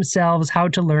for themselves how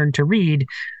to learn to read.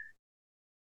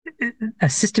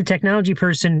 Assistive technology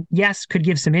person, yes, could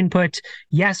give some input,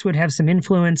 yes, would have some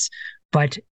influence,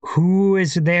 but who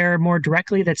is there more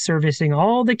directly that's servicing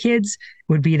all the kids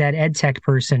would be that ed tech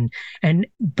person.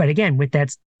 But again, with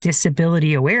that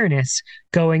disability awareness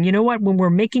going, you know what, when we're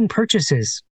making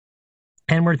purchases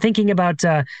and we're thinking about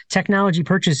technology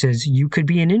purchases, you could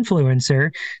be an influencer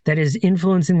that is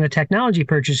influencing the technology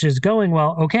purchases going,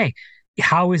 well, okay,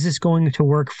 how is this going to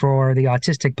work for the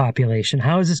autistic population?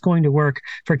 How is this going to work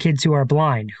for kids who are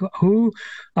blind?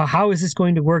 How is this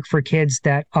going to work for kids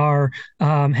that are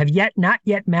have not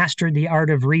yet mastered the art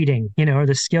of reading? Or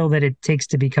the skill that it takes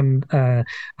to become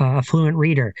a fluent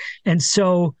reader. And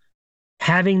so,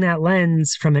 having that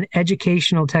lens from an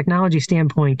educational technology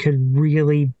standpoint could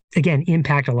really, again,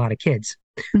 impact a lot of kids.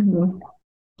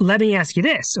 Let me ask you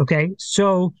this, okay?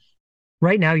 So,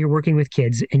 right now, you're working with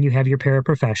kids and you have your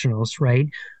paraprofessionals, right?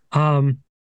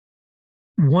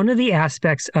 One of the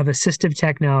aspects of assistive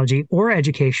technology or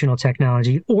educational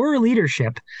technology or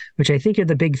leadership, which I think are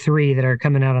the big three that are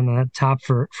coming out on the top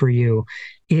for you,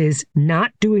 is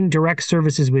not doing direct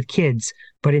services with kids,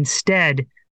 but instead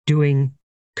doing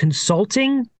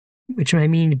consulting, which I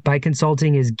mean by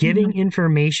consulting is giving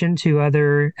information to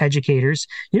other educators.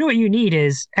 You know what you need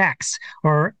is X,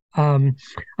 or I'm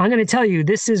going to tell you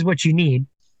this is what you need,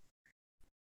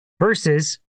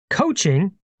 versus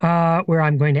coaching, where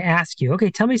I'm going to ask you,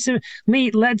 okay, tell me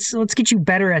let's get you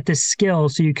better at this skill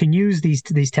so you can use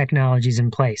these technologies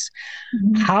in place.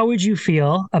 How would you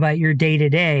feel about your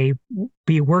day-to-day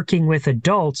be working with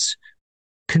adults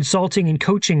consulting and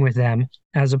coaching with them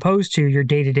as opposed to your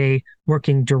day-to-day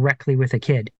working directly with a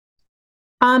kid?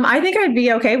 I think I'd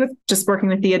be okay with just working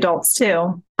with the adults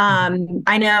too.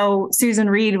 I know Susan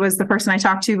Reed was the person I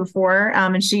talked to before,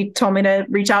 and she told me to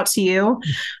reach out to you.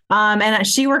 And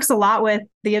she works a lot with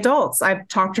the adults. I've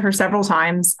talked to her several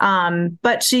times,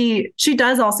 but she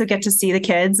does also get to see the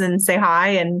kids and say hi.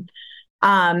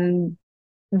 And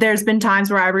there's been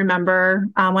times where I remember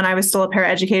when I was still a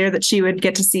paraeducator that she would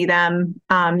get to see them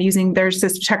using their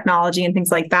assistive technology and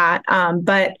things like that.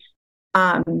 But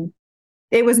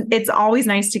it's always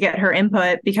nice to get her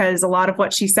input, because a lot of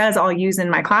what she says I'll use in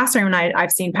my classroom. And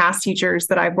I've seen past teachers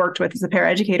that I've worked with as a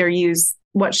paraeducator use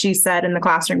what she said in the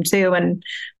classroom too. And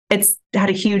it's had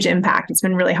a huge impact. It's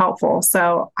been really helpful.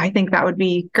 So I think that would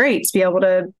be great to be able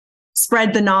to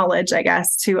spread the knowledge, I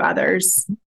guess, to others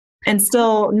and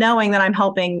still knowing that I'm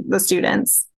helping the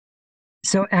students.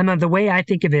 So Emma, the way I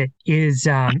think of it is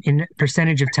in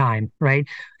percentage of time, right?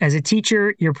 As a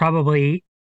teacher, you're probably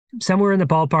somewhere in the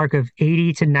ballpark of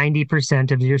 80 to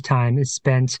 90% of your time is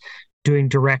spent doing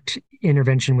direct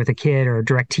intervention with a kid or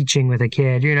direct teaching with a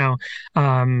kid. You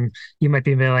might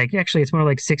be like, actually, it's more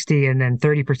like 60 and then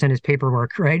 30% is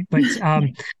paperwork, right? But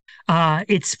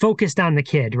it's focused on the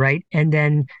kid, right? And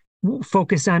then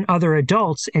focus on other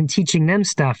adults and teaching them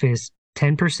stuff is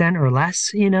 10% or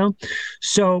less,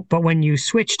 So, but when you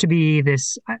switch to be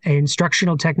this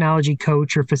instructional technology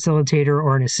coach or facilitator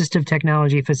or an assistive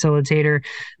technology facilitator,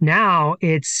 now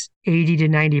it's 80 to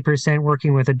 90%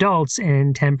 working with adults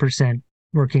and 10%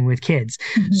 working with kids.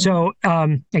 Mm-hmm. So,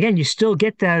 again, you still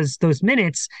get those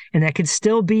minutes, and that could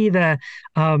still be the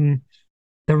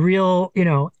real,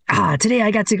 today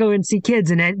I got to go and see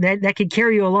kids, and that could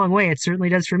carry you a long way. It certainly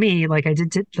does for me. Like I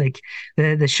did,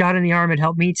 the shot in the arm had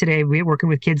helped me today. We're working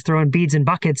with kids throwing beads in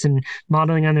buckets and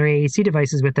modeling on their AAC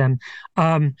devices with them.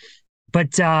 So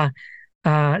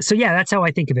yeah, that's how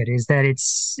I think of it, is that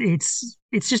it's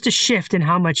just a shift in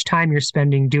how much time you're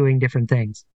spending doing different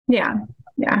things. Yeah.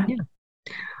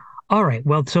 All right.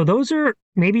 Well, so those are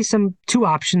maybe two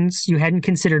options you hadn't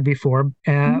considered before.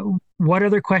 What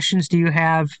other questions do you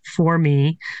have for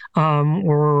me?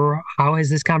 Or how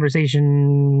has this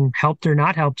conversation helped or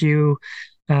not helped you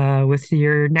with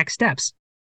your next steps?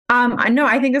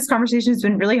 I think this conversation has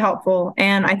been really helpful.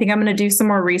 And I think I'm going to do some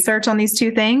more research on these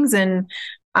two things. And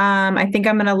I think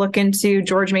I'm going to look into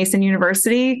George Mason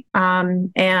University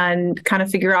and kind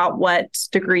of figure out what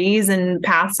degrees and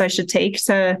paths I should take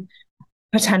to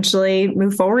potentially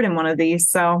move forward in one of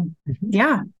these. So,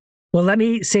 yeah. Well, let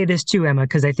me say this too, Emma,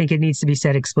 because I think it needs to be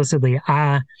said explicitly.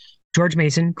 George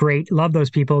Mason, great. Love those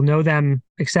people. Know them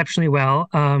exceptionally well.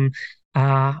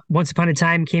 Once upon a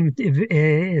time came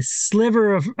a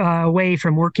sliver of away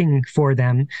from working for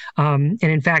them. And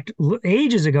in fact,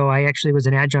 ages ago, I actually was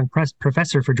an adjunct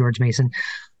professor for George Mason.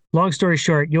 Long story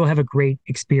short, you'll have a great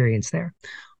experience there.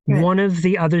 Good. One of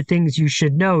the other things you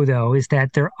should know, though, is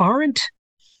that there aren't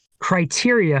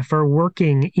criteria for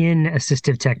working in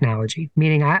assistive technology,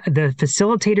 meaning the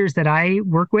facilitators that I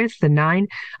work with, the 9,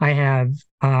 I have,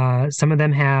 some of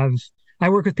them I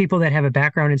work with people that have a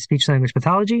background in speech language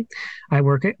pathology. I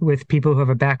work with people who have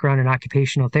a background in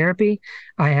occupational therapy.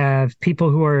 I have people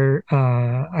who are,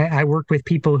 I work with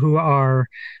people who are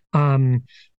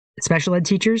special ed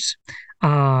teachers,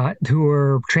 who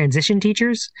are transition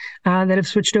teachers that have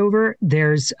switched over.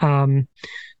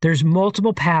 There's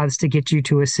multiple paths to get you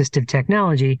to assistive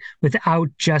technology without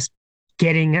just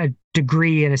getting a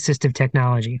degree in assistive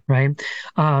technology, right?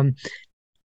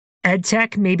 Ed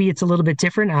tech, maybe it's a little bit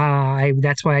different.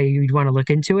 That's why you'd want to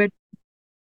look into it,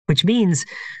 which means,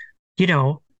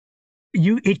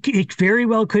 it very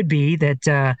well could be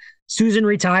that Susan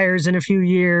retires in a few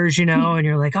years, and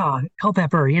you're like, oh,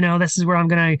 Culpepper, this is where I'm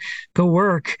going to go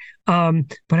work. But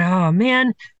oh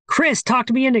man, Chris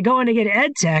talked me into going to get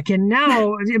ed tech, and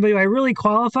now do I really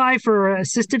qualify for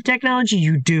assistive technology?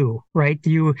 You do, right?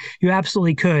 You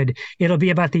absolutely could. It'll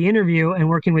be about the interview and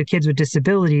working with kids with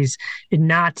disabilities, and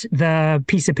not the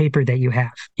piece of paper that you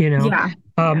have. Yeah.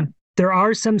 There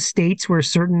are some states where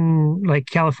certain, like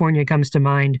California comes to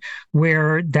mind,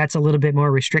 where that's a little bit more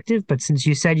restrictive. But since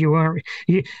you said you weren't,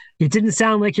 it didn't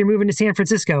sound like you're moving to San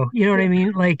Francisco. You know what I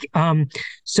mean? Like,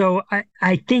 so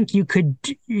I think you could,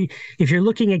 if you're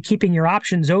looking at keeping your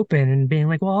options open and being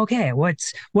like, well, okay, what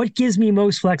gives me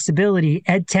most flexibility?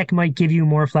 Ed tech might give you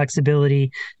more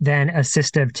flexibility than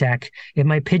assistive tech. It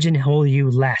might pigeonhole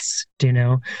you less.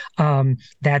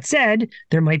 That said,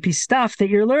 there might be stuff that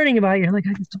you're learning about. You're like,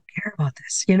 I just don't care about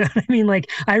this. You know what I mean?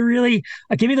 Like,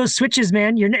 give me those switches,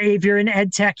 man. If you're in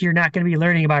ed tech, you're not going to be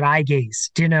learning about eye gaze,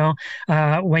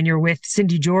 when you're with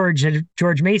Cindy George at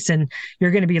George Mason,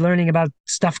 you're going to be learning about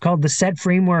stuff called the SET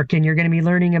framework, and you're going to be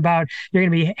learning about, you're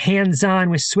going to be hands-on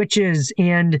with switches.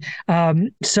 And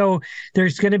so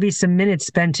there's going to be some minutes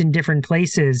spent in different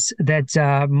places that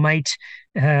might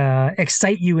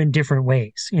excite you in different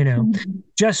ways.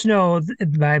 Just know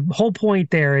my whole point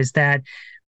there is that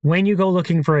when you go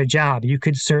looking for a job, you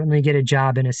could certainly get a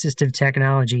job in assistive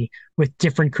technology with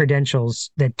different credentials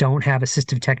that don't have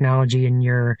assistive technology in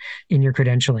your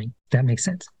credentialing. If that makes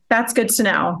sense. That's good to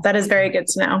know. That is very good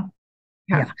to know.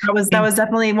 Yeah. That was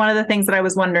definitely one of the things that I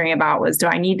was wondering about was, do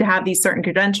I need to have these certain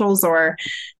credentials or?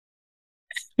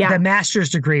 Yeah. The master's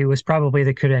degree was probably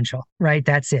the credential, right?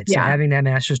 That's it. So having that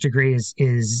master's degree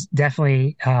is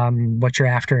definitely what you're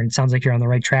after, and it sounds like you're on the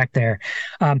right track there.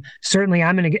 Certainly,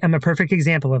 I'm a perfect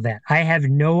example of that. I have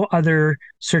no other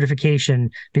certification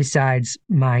besides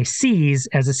my C's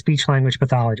as a speech language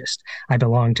pathologist. I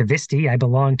belong to VISTI. I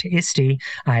belong to ISTE.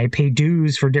 I pay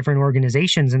dues for different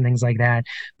organizations and things like that.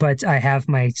 But I have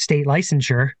my state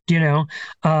licensure,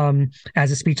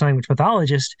 as a speech language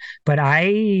pathologist. But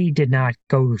I did not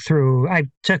go through, I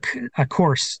took a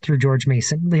course through George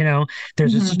Mason.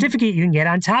 There's a certificate you can get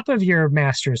on top of your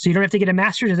master's. So you don't have to get a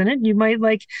master's in it. You might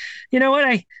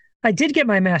I did get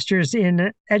my master's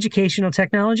in educational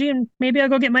technology, and maybe I'll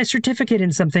go get my certificate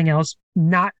in something else.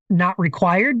 Not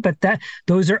required, but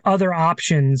those are other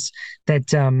options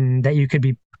that you could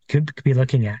be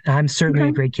looking at. I'm certainly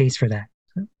a great case for that.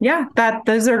 Yeah,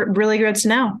 those are really good to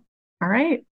know. All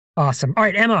right. Awesome. All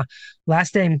right, Emma,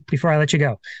 last thing before I let you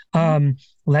go. I'll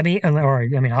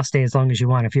stay as long as you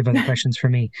want if you have other questions for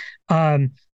me.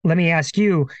 Let me ask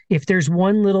you, if there's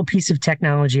one little piece of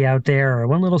technology out there or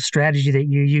one little strategy that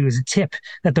you use, a tip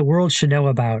that the world should know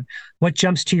about, what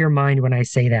jumps to your mind when I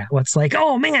say that? What's like,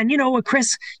 oh man, what,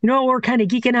 Chris, what we're kind of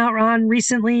geeking out on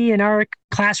recently in our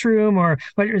classroom, or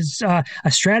what is a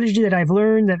strategy that I've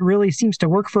learned that really seems to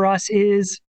work for us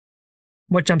is,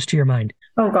 what jumps to your mind?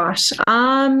 Oh gosh.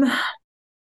 I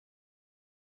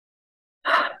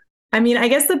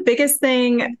guess the biggest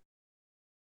thing,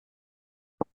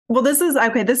 this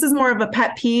is more of a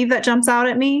pet peeve that jumps out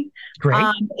at me. Great.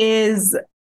 Is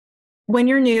when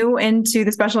you're new into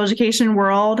the special education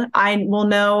world, I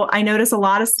notice a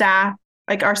lot of staff,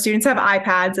 like our students have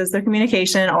iPads as their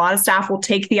communication. A lot of staff will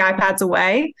take the iPads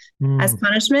away as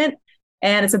punishment.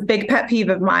 And it's a big pet peeve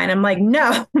of mine. I'm like,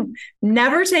 no,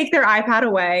 never take their iPad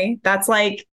away. That's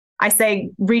like, I say,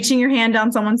 reaching your hand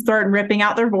down someone's throat and ripping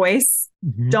out their voice.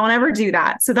 Mm-hmm. Don't ever do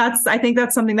that. So I think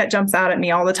that's something that jumps out at me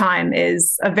all the time,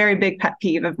 is a very big pet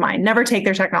peeve of mine. Never take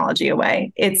their technology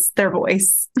away. It's their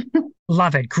voice.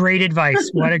 Love it. Great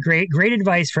advice. What a great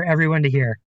advice for everyone to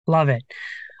hear. Love it.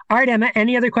 All right, Emma,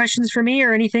 any other questions for me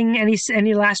or anything,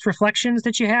 any last reflections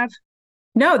that you have?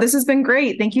 No, this has been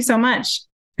great. Thank you so much.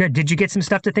 Good. Did you get some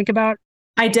stuff to think about?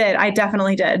 I did. I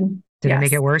definitely did. Did it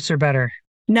make it worse or better?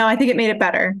 No, I think it made it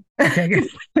better. Okay, good.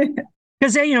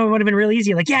 Because, it would have been real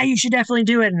easy. Like, yeah, you should definitely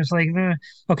do it. And it's like,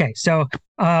 okay. So,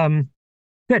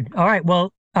 good. All right.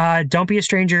 Well, don't be a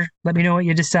stranger. Let me know what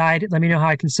you decide. Let me know how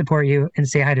I can support you, and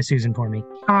say hi to Susan for me.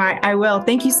 All right. I will.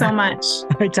 Thank you so much.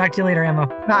 All right. Talk to you later, Emma.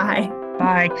 Bye.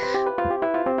 Bye.